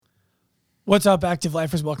What's up, Active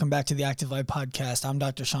Lifers? Welcome back to the Active Life Podcast. I'm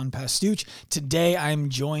Dr. Sean Pastuch. Today, I'm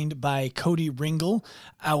joined by Cody Ringel.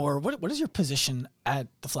 What is your position at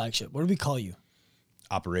the flagship? What do we call you?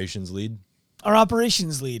 Operations lead. Our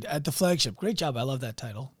operations lead at the flagship. Great job. I love that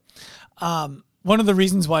title. One of the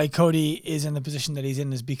reasons why Cody is in the position that he's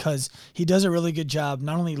in is because he does a really good job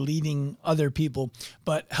not only leading other people,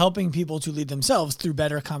 but helping people to lead themselves through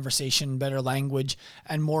better conversation, better language,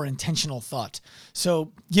 and more intentional thought.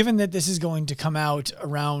 So given that this is going to come out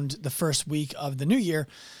around the first week of the new year,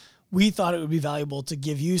 we thought it would be valuable to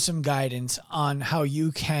give you some guidance on how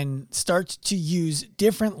you can start to use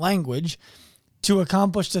different language to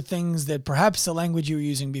accomplish the things that perhaps the language you were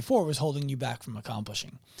using before was holding you back from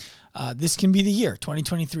accomplishing. This can be the year.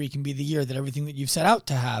 2023 can be the year that everything that you've set out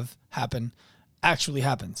to have happen actually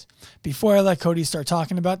happens. Before I let Cody start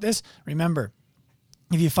talking about this, remember,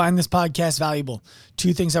 if you find this podcast valuable,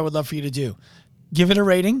 two things I would love for you to do. Give it a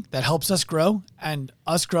rating. That helps us grow, and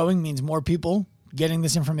us growing means more people getting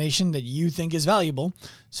this information that you think is valuable.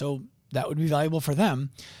 So that would be valuable for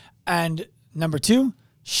them. And number two,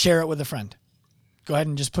 share it with a friend. Go ahead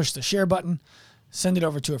and just push the share button. Send it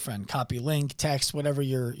over to a friend. Copy, link, text, whatever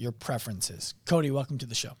your preference is. Cody, welcome to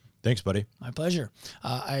the show. Thanks, buddy. My pleasure.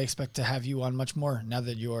 I expect to have you on much more now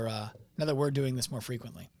that we're doing this more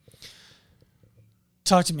frequently.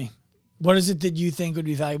 Talk to me. What is it that you think would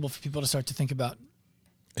be valuable for people to start to think about?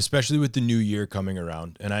 Especially with the new year coming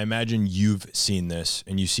around. And I imagine you've seen this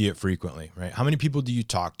and you see it frequently, right? How many people do you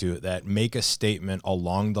talk to that make a statement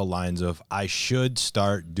along the lines of, I should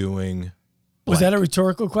start doing... Was that a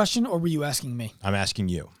rhetorical question, or were you asking me? I'm asking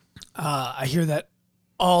you. I hear that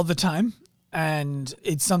all the time, and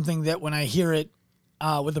it's something that when I hear it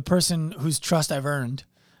with a person whose trust I've earned,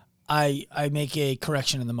 I make a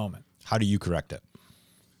correction in the moment. How do you correct it?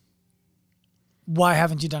 Why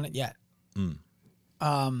haven't you done it yet?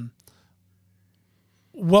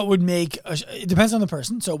 What would make it depends on the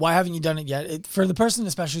person. So why haven't you done it yet? For the person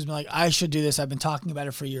especially who's been like, I should do this. I've been talking about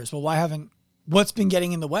it for years. Well, what's been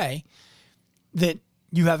getting in the way that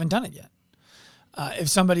you haven't done it yet? If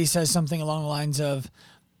somebody says something along the lines of,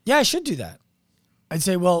 yeah, I should do that, I'd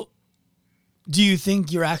say, well, do you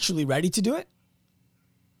think you're actually ready to do it?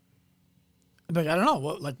 I'd be like, I don't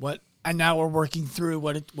know. What? And now we're working through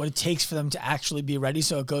what it takes for them to actually be ready.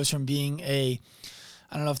 So it goes from being I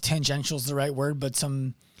don't know if tangential is the right word, but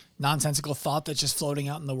some nonsensical thought that's just floating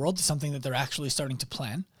out in the world to something that they're actually starting to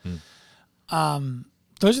plan.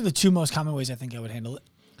 Those are the two most common ways I think I would handle it.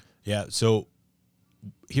 Yeah. So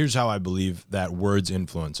here's how I believe that words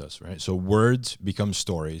influence us, right? So words become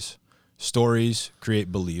stories. Stories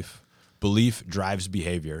create belief. Belief drives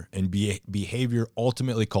behavior, and behavior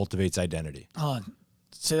ultimately cultivates identity.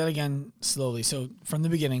 Say that again slowly. So from the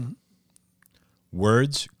beginning.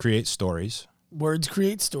 Words create stories. Words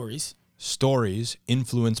create stories. Stories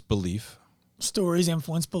influence belief. Stories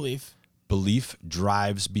influence belief. Belief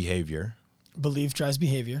drives behavior. Belief drives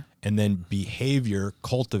behavior. And then behavior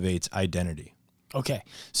cultivates identity. Okay.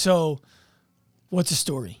 So what's a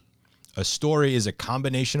story? A story is a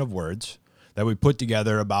combination of words that we put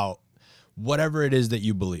together about whatever it is that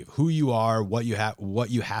you believe, who you are, what you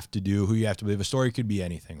have to do, who you have to believe. A story could be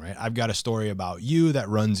anything, right? I've got a story about you that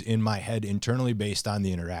runs in my head internally based on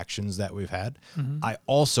the interactions that we've had. Mm-hmm. I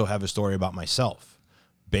also have a story about myself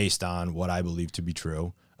based on what I believe to be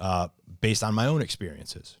true, based on my own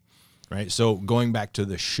experiences, right? So going back to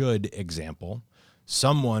the should example,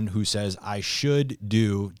 someone who says, I should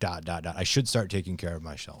do ... I should start taking care of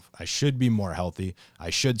myself. I should be more healthy.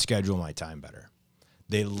 I should schedule my time better.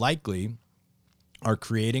 They likely are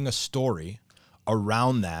creating a story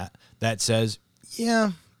around that says,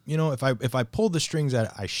 yeah, if I pull the strings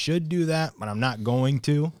out, I should do that, but I'm not going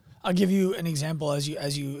to. I'll give you an example as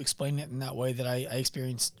you explain it in that way that I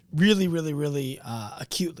experienced really, really, really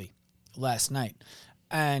acutely last night.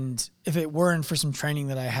 And if it weren't for some training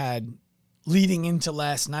that I had leading into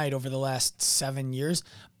last night over the last 7 years,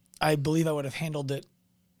 I believe I would have handled it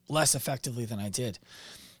less effectively than I did.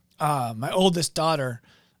 My oldest daughter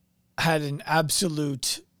had an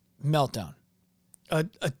absolute meltdown,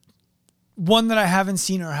 one that I haven't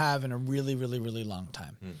seen her have in a really, really, really long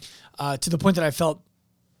time, to the point that I felt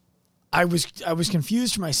I was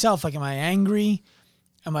confused for myself. Like, am I angry?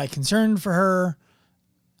 Am I concerned for her?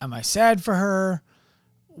 Am I sad for her?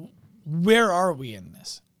 Where are we in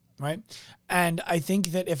this? Right. And I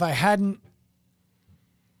think that if I hadn't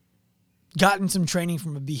gotten some training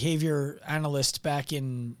from a behavior analyst back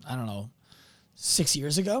in, 6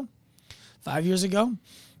 years ago, 5 years ago,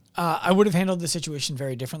 I would have handled the situation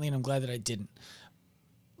very differently, and I'm glad that I didn't.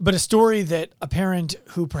 But a story that a parent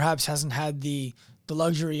who perhaps hasn't had the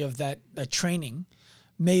luxury of that training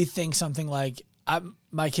may think something like,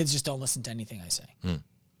 my kids just don't listen to anything I say.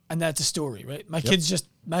 And that's a story, right? My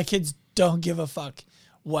kids don't give a fuck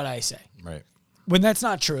what I say. Right. When that's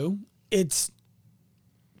not true, it's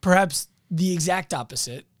perhaps the exact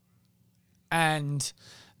opposite. And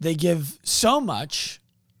they give so much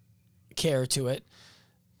care to it.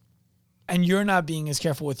 And you're not being as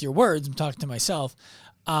careful with your words. I'm talking to myself.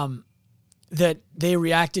 That they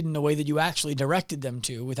reacted in a way that you actually directed them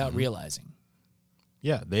to without realizing.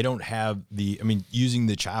 Yeah, they don't have using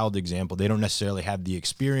the child example, they don't necessarily have the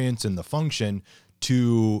experience and the function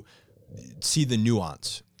to see the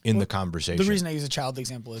nuance in the conversation. The reason I use a child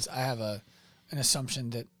example is I have an assumption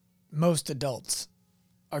that most adults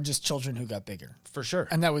are just children who got bigger. For sure.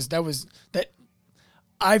 And that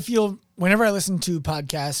I feel whenever I listen to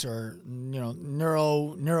podcasts or,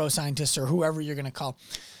 neuroscientists or whoever you're going to call,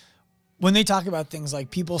 when they talk about things like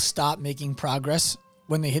people stop making progress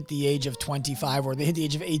when they hit the age of 25 or they hit the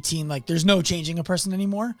age of 18, like there's no changing a person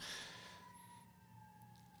anymore.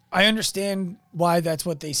 I understand why that's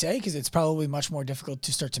what they say, because it's probably much more difficult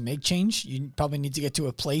to start to make change. You probably need to get to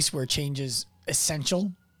a place where change is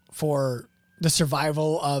essential for the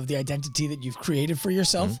survival of the identity that you've created for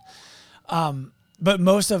yourself. But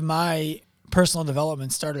most of my personal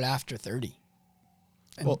development started after 30.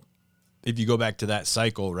 Well, if you go back to that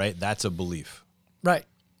cycle, right, that's a belief. Right.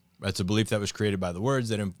 That's a belief that was created by the words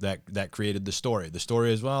that created the story. The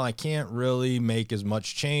story is, well, I can't really make as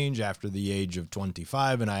much change after the age of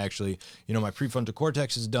 25. And I actually, my prefrontal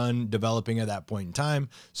cortex is done developing at that point in time.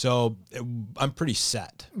 So I'm pretty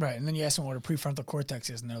set. Right. And then you ask them what a prefrontal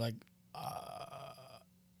cortex is, and they're like,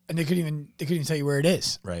 and they couldn't even tell you where it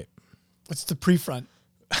is. Right. What's the prefront?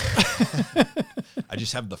 I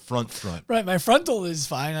just have the front. Right. My frontal is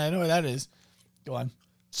fine. I know where that is. Go on.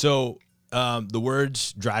 So the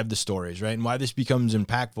words drive the stories, right? And why this becomes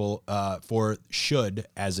impactful for should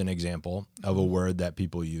as an example of a word that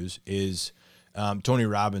people use is Tony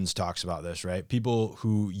Robbins talks about this, right? People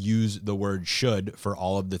who use the word should for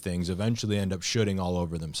all of the things eventually end up shoulding all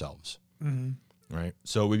over themselves, right?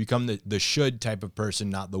 So we become the should type of person,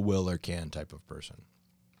 not the will or can type of person.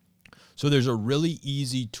 So there's a really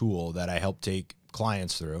easy tool that I help take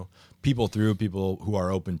clients through, people who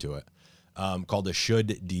are open to it, called a should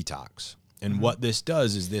detox. And what this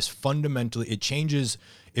does is this fundamentally, it changes,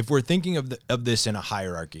 if we're thinking of this in a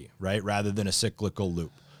hierarchy, right, rather than a cyclical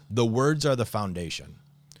loop, the words are the foundation.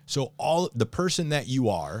 So the person that you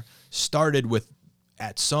are started with,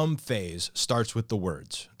 at some phase, starts with the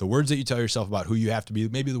words that you tell yourself about who you have to be,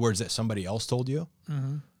 maybe the words that somebody else told you,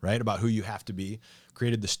 right, about who you have to be,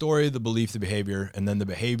 created the story, the belief, the behavior, and then the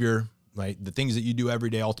behavior, right, the things that you do every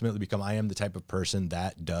day ultimately become, I am the type of person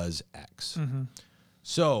that does X.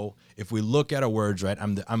 So if we look at our words, right,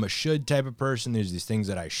 I'm a should type of person. There's these things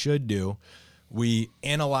that I should do. We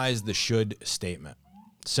analyze the should statement.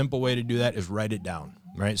 Simple way to do that is write it down,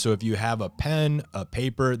 right? So if you have a pen, a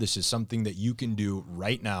paper, this is something that you can do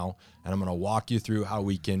right now. And I'm going to walk you through how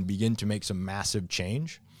we can begin to make some massive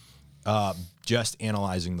change. Just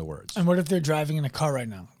analyzing the words. And what if they're driving in a car right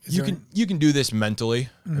now? You can do this mentally.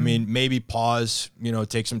 I mean, maybe pause,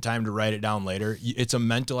 take some time to write it down later. It's a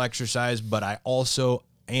mental exercise, but I also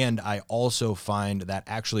find that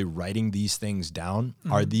actually writing these things down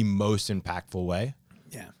are the most impactful way.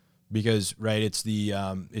 Yeah. Because, right, it's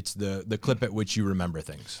the clip at which you remember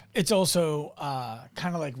things. It's also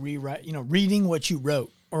kind of like reading what you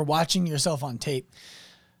wrote or watching yourself on tape.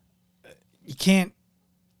 You can't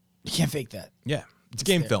fake that. Yeah. It's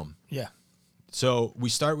game film. Yeah. So we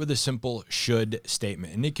start with a simple should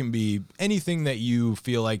statement, and it can be anything that you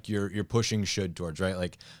feel like you're pushing should towards, right?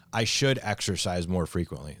 Like, I should exercise more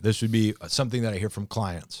frequently. This would be something that I hear from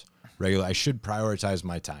clients regularly. I should prioritize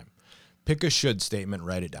my time. Pick a should statement,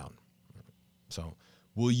 write it down. So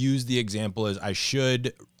we'll use the example as I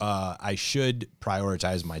should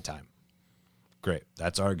prioritize my time. Great.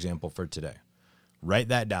 That's our example for today. Write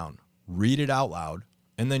that down, read it out loud,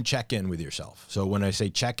 and then check in with yourself. So when I say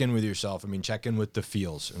check in with yourself, I mean check in with the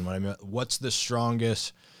feels. And what I mean, what's the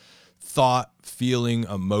strongest thought, feeling,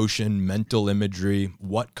 emotion, mental imagery?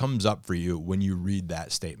 What comes up for you when you read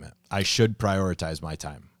that statement? I should prioritize my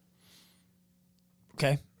time.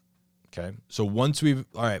 Okay. So once all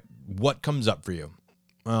right, what comes up for you?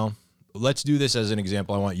 Well, let's do this as an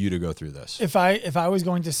example. I want you to go through this. If I was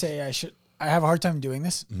going to say I have a hard time doing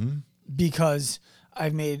this because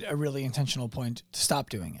I've made a really intentional point to stop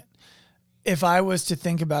doing it. If I was to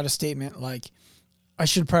think about a statement like, I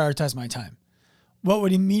should prioritize my time, what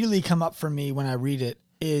would immediately come up for me when I read it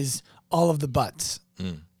is all of the buts,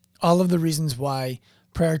 all of the reasons why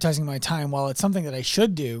prioritizing my time, while it's something that I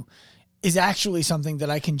should do, is actually something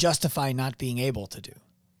that I can justify not being able to do.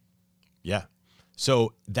 Yeah.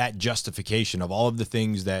 So that justification of all of the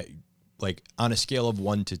things that, like on a scale of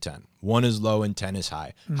 1 to 10, 1 is low and 10 is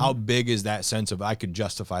high. How big is that sense of I could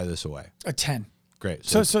justify this away? A 10. Great.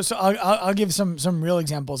 So I'll give some real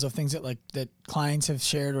examples of things that clients have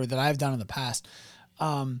shared or that I've done in the past.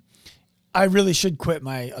 I really should quit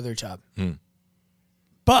my other job,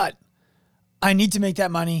 but I need to make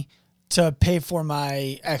that money to pay for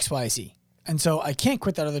my XYZ. And so I can't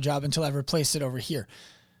quit that other job until I've replaced it over here.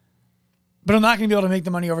 But I'm not going to be able to make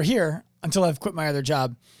the money over here until I've quit my other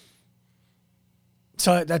job.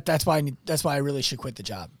 So that's why I really should quit the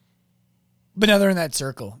job. But now they're in that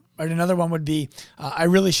circle. Right? Another one would be, I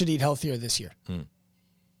really should eat healthier this year.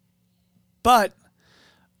 But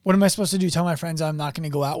what am I supposed to do? Tell my friends I'm not going to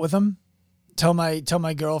go out with them? Tell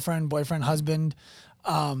my girlfriend, boyfriend, husband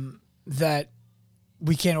that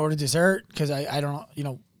we can't order dessert because I don't,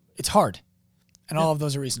 it's hard. And all of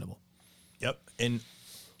those are reasonable. Yep. And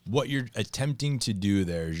what you're attempting to do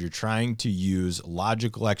there is you're trying to use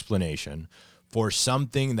logical explanation for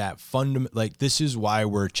something that like this is why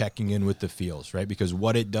we're checking in with the feels, right? Because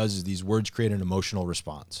what it does is these words create an emotional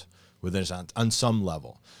response with us on some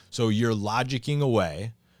level. So you're logicking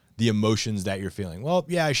away the emotions that you're feeling. Well,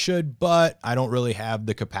 yeah, I should, but I don't really have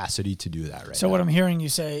the capacity to do that right So now. what I'm hearing you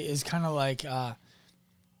say is kind of like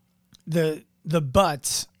the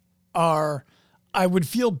buts are, I would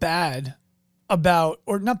feel bad about,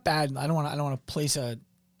 or not bad. I don't want to place a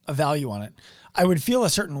value on it. I would feel a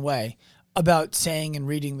certain way about saying and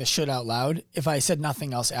reading the should out loud if I said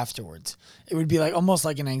nothing else afterwards. It would be like almost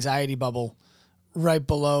like an anxiety bubble right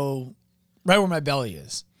below, right where my belly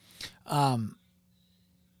is.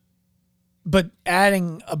 But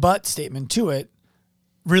adding a but statement to it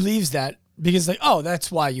relieves that because like, oh, that's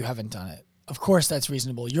why you haven't done it. Of course, that's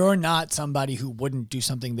reasonable. You're not somebody who wouldn't do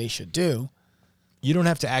something they should do. You don't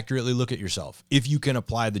have to accurately look at yourself if you can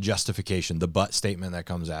apply the justification, the but statement that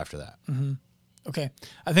comes after that. Mm-hmm. Okay.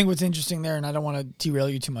 I think what's interesting there, and I don't want to derail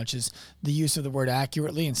you too much, is the use of the word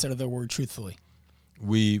accurately instead of the word truthfully.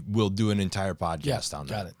 We will do an entire podcast on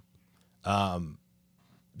that. Got it.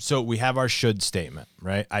 So we have our should statement,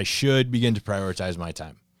 right? I should begin to prioritize my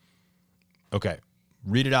time. Okay.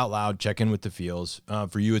 Read it out loud. Check in with the feels.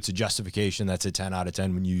 For you, it's a justification. That's a 10 out of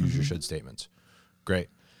 10 when you use your should statements. Great.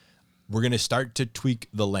 We're going to start to tweak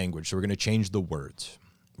the language. So we're going to change the words.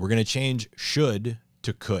 We're going to change should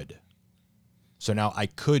to could. So now I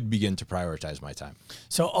could begin to prioritize my time.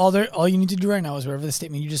 So all you need to do right now is whatever the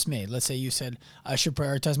statement you just made. Let's say you said, I should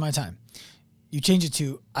prioritize my time. You change it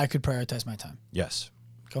to, I could prioritize my time. Yes.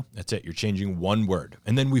 Cool. That's it. You're changing one word.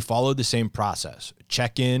 And then we follow the same process.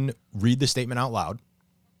 Check in, read the statement out loud,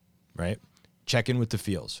 right? Check in with the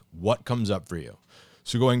feels. What comes up for you?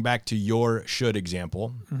 So going back to your should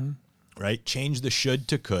example, right? Change the should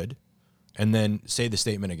to could, and then say the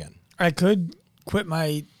statement again. I could quit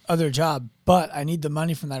my other job, but I need the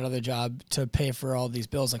money from that other job to pay for all these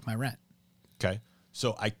bills like my rent. Okay.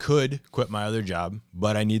 So I could quit my other job,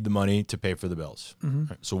 but I need the money to pay for the bills.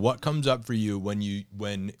 Right. So what comes up for you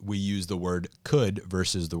when we use the word could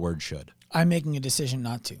versus the word should? I'm making a decision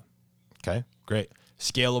not to. Okay, great.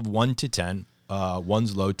 Scale of 1 to 10.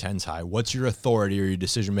 1's low, 10's high. What's your authority or your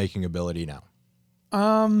decision-making ability now?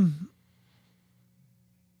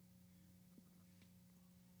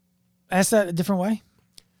 Ask that a different way.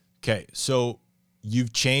 Okay, so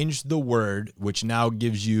you've changed the word, which now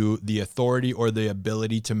gives you the authority or the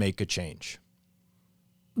ability to make a change.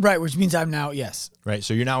 Right, which means I'm now, yes. Right,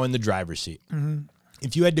 so you're now in the driver's seat.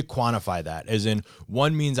 If you had to quantify that, as in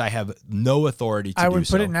 1 means I have no authority to do so. I would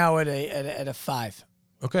put it now at a 5.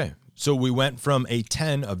 Okay, so we went from a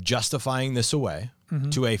 10 of justifying this away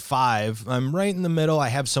to a 5. I'm right in the middle. I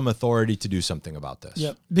have some authority to do something about this.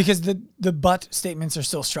 Yep, because the but statements are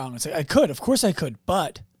still strong. It's like, I could, of course I could,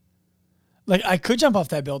 but... Like, I could jump off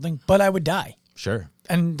that building, but I would die. Sure.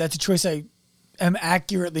 And that's a choice I am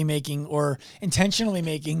accurately making or intentionally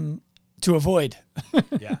making to avoid.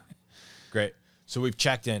 Yeah. Great. So we've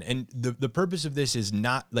checked in. And the purpose of this is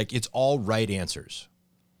not, like, it's all right answers.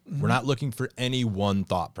 We're not looking for any one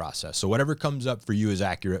thought process. So whatever comes up for you is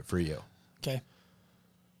accurate for you. Okay.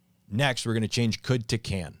 Next, we're going to change could to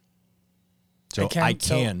can. So I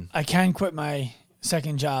can quit my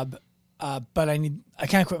second job, but I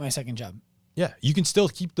can't quit my second job. Yeah, you can still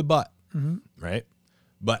keep the but, right?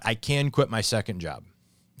 But I can quit my second job.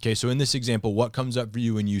 Okay, so in this example, what comes up for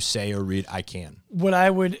you when you say or read I can? What I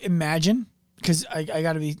would imagine, because I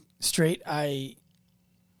got to be straight, I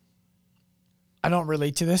don't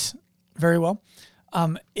relate to this very well,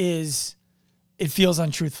 is it feels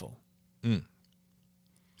untruthful.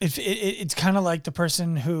 It's kind of like the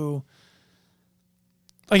person who,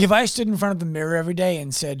 like if I stood in front of the mirror every day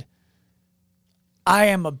and said, I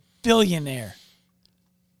am a billionaire.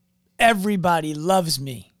 Everybody loves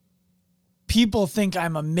me. People think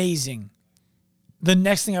I'm amazing. The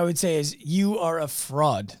next thing I would say is, you are a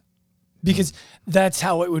fraud. Because that's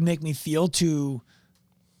how it would make me feel to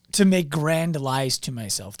make grand lies to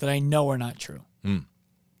myself that I know are not true.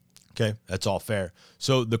 Okay, that's all fair.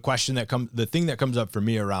 So the thing that comes up for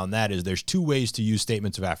me around that is there's two ways to use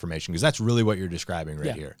statements of affirmation, because that's really what you're describing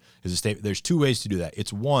right here. Is a statement. There's two ways to do that.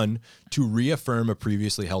 It's one, to reaffirm a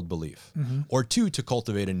previously held belief, or two, to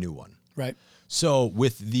cultivate a new one. Right. So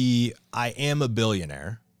with the I am a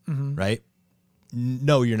billionaire, right?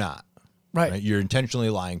 No, you're not. Right. You're intentionally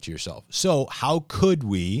lying to yourself. So how could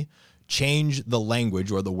we change the language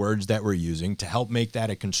or the words that we're using to help make that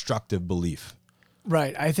a constructive belief?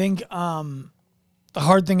 Right. I think the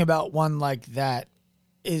hard thing about one like that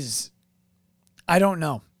is I don't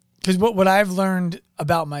know. Because what I've learned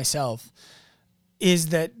about myself is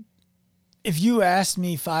that if you asked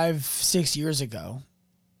me 5-6 years ago,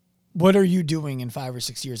 what are you doing in 5 or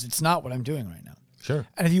 6 years? It's not what I'm doing right now. Sure.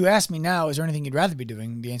 And if you ask me now, is there anything you'd rather be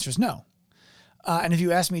doing? The answer is no. And if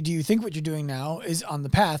you ask me, do you think what you're doing now is on the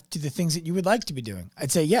path to the things that you would like to be doing?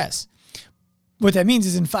 I'd say yes. What that means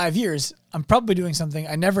is in 5 years, I'm probably doing something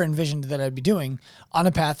I never envisioned that I'd be doing on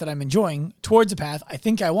a path that I'm enjoying towards a path I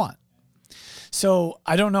think I want. So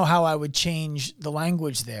I don't know how I would change the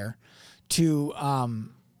language there to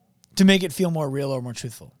make it feel more real or more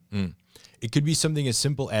truthful. It could be something as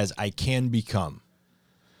simple as I can become.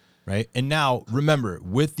 Right. And now remember,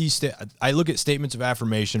 with these, I look at statements of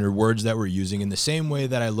affirmation or words that we're using in the same way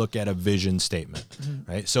that I look at a vision statement.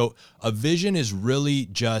 Right. So a vision is really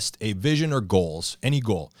just a vision, or goals. Any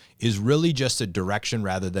goal is really just a direction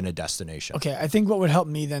rather than a destination. Okay. I think what would help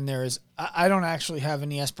me then there is I don't actually have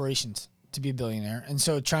any aspirations to be a billionaire. And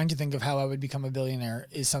so trying to think of how I would become a billionaire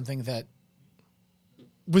is something that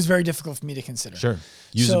was very difficult for me to consider. Sure.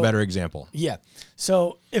 Use a better example. Yeah.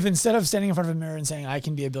 So if instead of standing in front of a mirror and saying I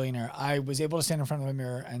can be a billionaire, I was able to stand in front of a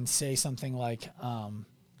mirror and say something like,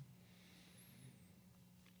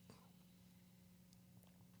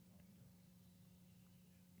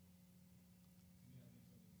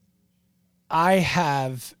 I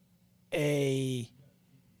have an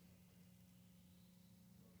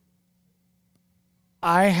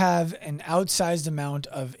outsized amount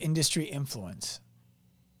of industry influence.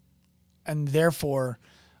 And therefore,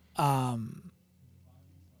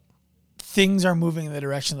 things are moving in the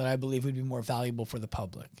direction that I believe would be more valuable for the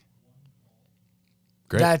public.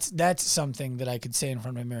 Great. That's something that I could say in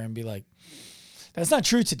front of a mirror and be like, that's not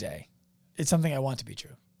true today. It's something I want to be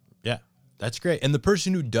true. Yeah, that's great. And the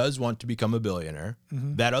person who does want to become a billionaire,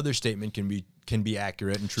 that other statement can be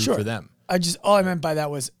accurate and true for them. All I meant by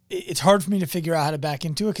that was it's hard for me to figure out how to back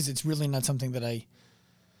into it because it's really not something that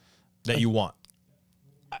you want.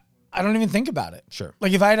 I don't even think about it. Sure.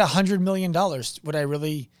 Like if I had $100 million, would I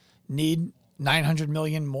really need 900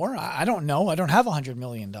 million more? I don't know. I don't have $100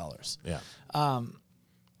 million. Yeah.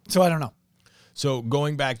 So I don't know. So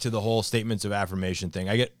going back to the whole statements of affirmation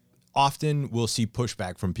thing, often we'll see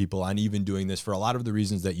pushback from people on even doing this for a lot of the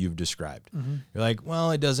reasons that you've described. You're like,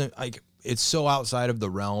 well, it's so outside of the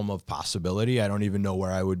realm of possibility. I don't even know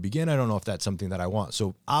where I would begin. I don't know if that's something that I want.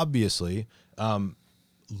 So obviously,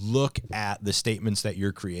 look at the statements that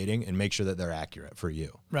you're creating and make sure that they're accurate for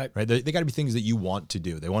you. Right. They got to be things that you want to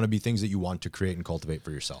do. They want to be things that you want to create and cultivate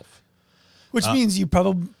for yourself. Which means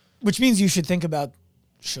you should think about,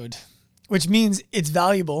 which means it's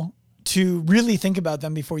valuable to really think about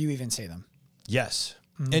them before you even say them. Yes.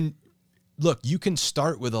 And look, you can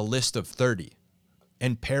start with a list of 30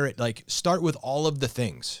 and pair it, start with all of the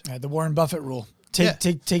things. The Warren Buffett rule.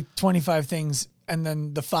 Take 25 things, and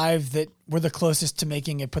then the 5 that were the closest to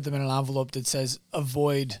making it, put them in an envelope that says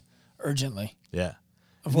avoid urgently. Yeah.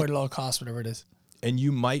 Avoid at all costs, whatever it is. And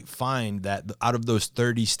you might find that out of those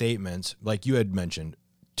 30 statements, like you had mentioned,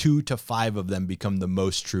 2 to 5 of them become the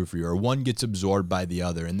most true for you, or one gets absorbed by the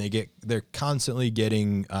other, and they're constantly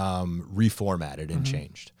getting reformatted and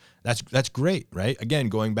changed. That's great, right? Again,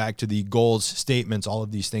 going back to the goals, statements, all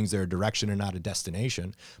of these things, they're a direction and not a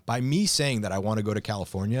destination. By me saying that I want to go to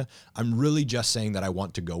California, I'm really just saying that I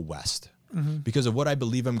want to go west because of what I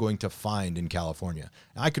believe I'm going to find in California.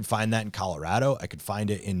 Now, I could find that in Colorado. I could find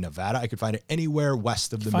it in Nevada. I could find it anywhere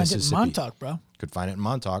west of the Mississippi. Find it in Montauk, bro. Could find it in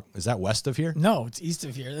Montauk. Is that west of here? No, it's east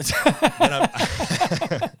of here.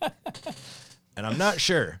 And I'm not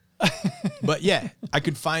sure. But yeah, I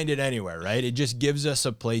could find it anywhere, right? It just gives us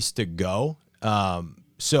a place to go.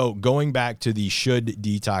 So going back to the should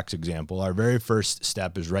detox example, our very first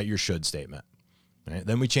step is write your should statement. Right?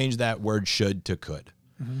 Then we change that word should to could.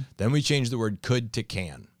 Then we change the word could to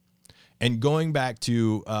can. And going back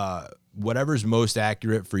to whatever's most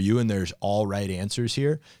accurate for you, and there's all right answers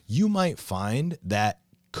here, you might find that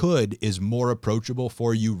could is more approachable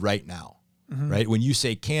for you right now. Right? When you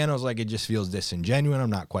say can, I was like, it just feels disingenuous. I'm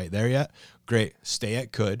not quite there yet. Great. Stay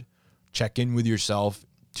at could. Check in with yourself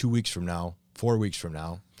 2 weeks from now, 4 weeks from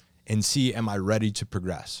now, and see, am I ready to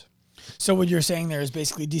progress? So what you're saying there is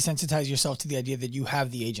basically desensitize yourself to the idea that you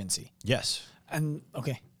have the agency. Yes. And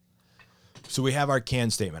okay. So we have our can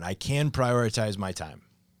statement. I can prioritize my time.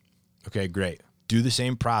 Okay, great. Do the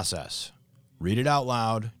same process. Read it out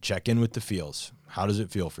loud. Check in with the feels. How does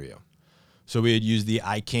it feel for you? So we had used the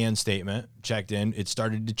I can statement, checked in. It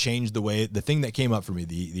started to change the way, the thing that came up for me,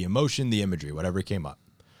 the emotion, the imagery, whatever came up,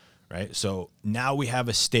 right? So now we have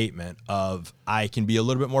a statement of I can be a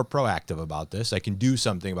little bit more proactive about this. I can do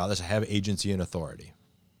something about this. I have agency and authority.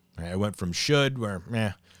 Right? I went from should, where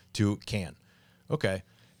meh, to can. Okay.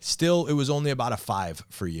 Still, it was only about a 5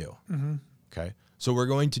 for you. Okay. So we're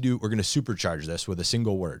going to supercharge this with a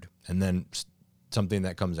single word and then something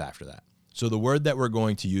that comes after that. So the word that we're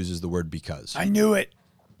going to use is the word because. I knew it.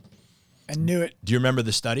 Do you remember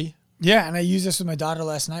the study? Yeah, and I used this with my daughter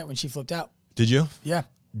last night when she flipped out. Did you? Yeah.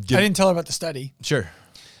 I didn't tell her about the study. Sure.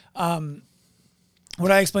 What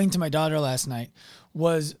I explained to my daughter last night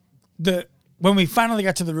was when we finally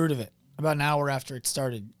got to the root of it, about an hour after it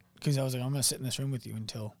started, because I was like, I'm going to sit in this room with you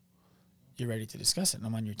until you're ready to discuss it, and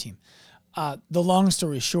I'm on your team. The long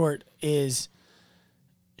story short is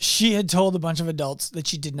she had told a bunch of adults that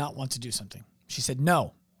she did not want to do something. She said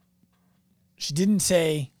no. She didn't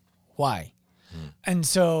say why. And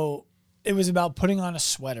so it was about putting on a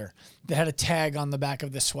sweater that had a tag on the back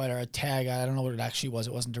of the sweater, a tag. I don't know what it actually was.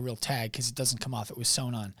 It wasn't a real tag because it doesn't come off. It was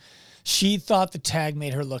sewn on. She thought the tag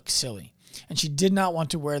made her look silly, and she did not want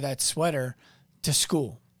to wear that sweater to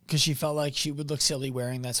school because she felt like she would look silly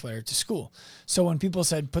wearing that sweater to school. So when people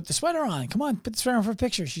said, put the sweater on, come on, put the sweater on for a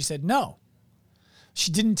picture, she said no. She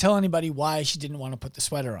didn't tell anybody why she didn't want to put the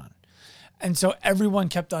sweater on. And so everyone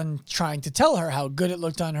kept on trying to tell her how good it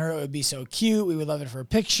looked on her. It would be so cute. We would love it for a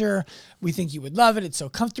picture. We think you would love it. It's so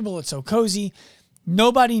comfortable. It's so cozy.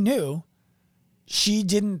 Nobody knew. She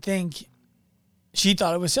didn't think, she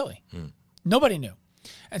thought it was silly. Nobody knew.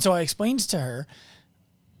 And so I explained to her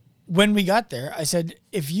when we got there, I said,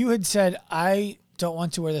 if you had said, I don't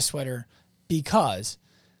want to wear the sweater because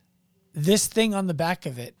this thing on the back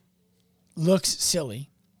of it looks silly,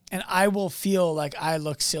 and I will feel like I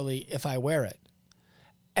look silly if I wear it,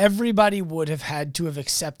 everybody would have had to have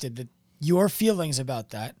accepted that your feelings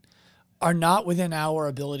about that are not within our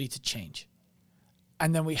ability to change.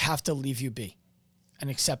 And then we have to leave you be and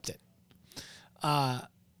accept it.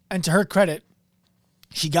 And to her credit,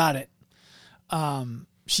 she got it.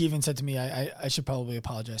 She even said to me, I should probably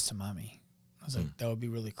apologize to mommy. I was like, that would be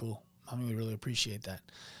really cool. Mommy would really appreciate that.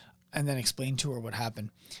 And then explain to her what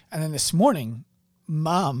happened. And then this morning,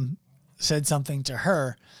 mom said something to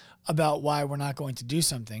her about why we're not going to do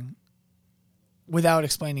something without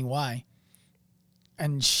explaining why.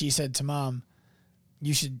 And she said to mom,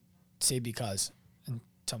 you should say because and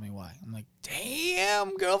tell me why. I'm like,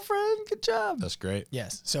 damn, girlfriend, good job. That's great.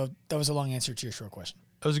 Yes. So that was a long answer to your short question.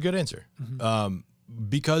 That was a good answer.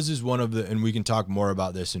 Because is one of the, and we can talk more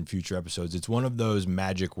about this in future episodes, it's one of those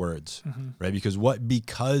magic words, right? Because what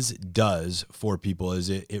because does for people is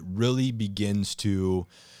it really begins to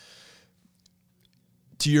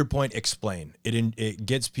your point, explain. It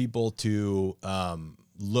gets people to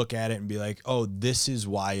look at it and be like, oh, this is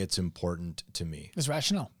why it's important to me. It's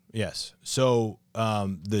rational. Yes. So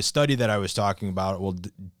the study that I was talking about, well,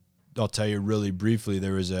 I'll tell you really briefly,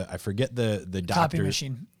 there was I forget the doctor. Copy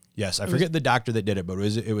machine. Yes, I forget the doctor that did it, but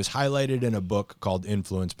it was highlighted in a book called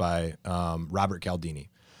Influence by Robert Cialdini.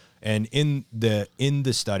 And in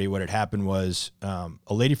the study, what had happened was a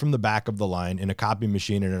lady from the back of the line in a copy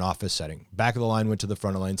machine in an office setting. Back of the line went to the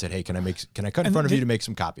front of the line and said, hey, can I cut in front of you to make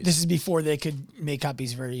some copies? This is before they could make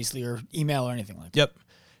copies very easily or email or anything like that. Yep.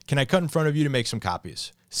 Can I cut in front of you to make some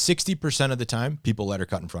copies? 60% of the time, people let her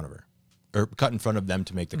cut in front of her or cut in front of them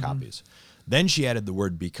to make the copies. Then she added the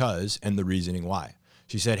word because and the reasoning why.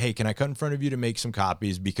 She said, hey, can I cut in front of you to make some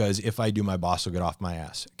copies? Because if I do, my boss will get off my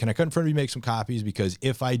ass. Can I cut in front of you to make some copies? Because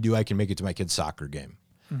if I do, I can make it to my kid's soccer game.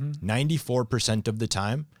 94% of the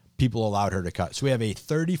time, people allowed her to cut. So we have a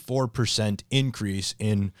 34% increase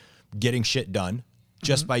in getting shit done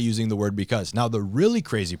just by using the word because. Now, the really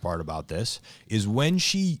crazy part about this is when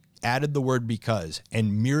she added the word because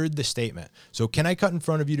and mirrored the statement. So can I cut in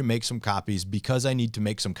front of you to make some copies because I need to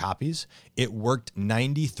make some copies? It worked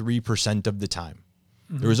 93% of the time.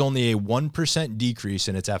 There was only a 1% decrease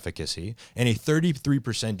in its efficacy and a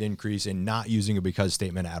 33% increase in not using a because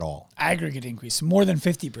statement at all. Aggregate increase, more than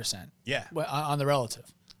 50%. Yeah. On the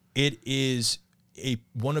relative. It is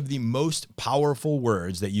one of the most powerful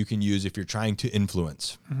words that you can use if you're trying to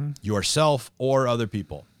influence yourself or other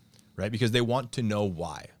people, right? Because they want to know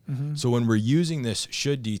why. So when we're using this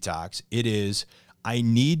should detox, it is, I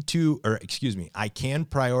can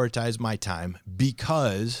prioritize my time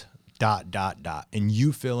because ... And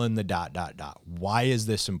you fill in the ... Why is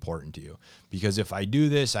this important to you? Because if I do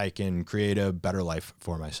this, I can create a better life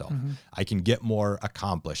for myself. I can get more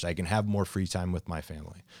accomplished. I can have more free time with my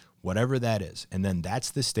family, whatever that is. And then that's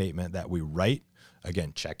the statement that we write.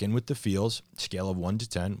 Again, check in with the feels, scale of 1 to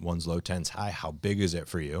 10, 1's low, 10's high. How big is it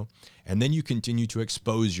for you? And then you continue to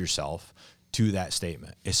expose yourself to that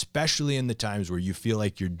statement, especially in the times where you feel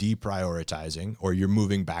like you're deprioritizing or you're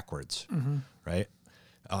moving backwards, right?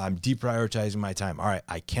 I'm deprioritizing my time. All right,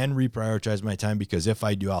 I can reprioritize my time because if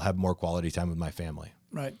I do, I'll have more quality time with my family.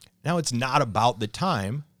 Right. Now, it's not about the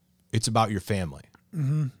time. It's about your family.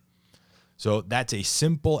 So that's a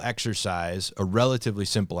simple exercise, a relatively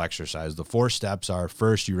simple exercise. The 4 steps are,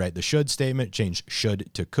 first, you write the should statement, change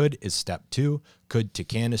should to could is step 2, could to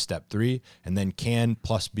can is step 3, and then can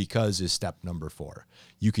plus because is step number 4.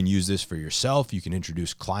 You can use this for yourself. You can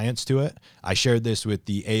introduce clients to it. I shared this with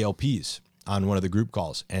the ALPs on one of the group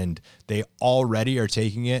calls, and they already are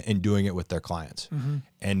taking it and doing it with their clients.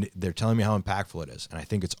 And they're telling me how impactful it is. And I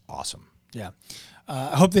think it's awesome. Yeah.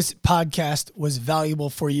 I hope this podcast was valuable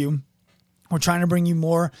for you. We're trying to bring you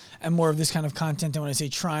more and more of this kind of content. And when I say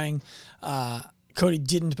trying, Cody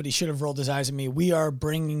didn't, but he should have rolled his eyes at me. We are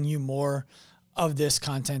bringing you more of this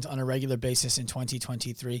content on a regular basis in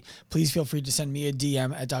 2023. Please feel free to send me a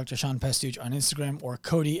DM at Dr. Sean Pastuch on Instagram, or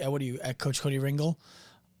Cody at Coach Cody Ringle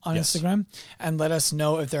on Instagram, and let us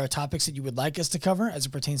know if there are topics that you would like us to cover as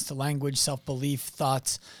it pertains to language, self-belief,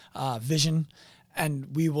 thoughts, vision,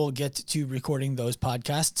 and we will get to recording those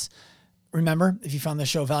podcasts. Remember, if you found the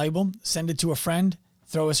show valuable, send it to a friend,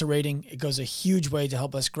 throw us a rating. It goes a huge way to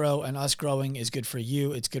help us grow, and us growing is good for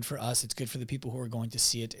you. It's good for us. It's good for the people who are going to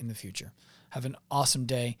see it in the future. Have an awesome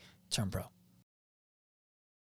day. Turn pro.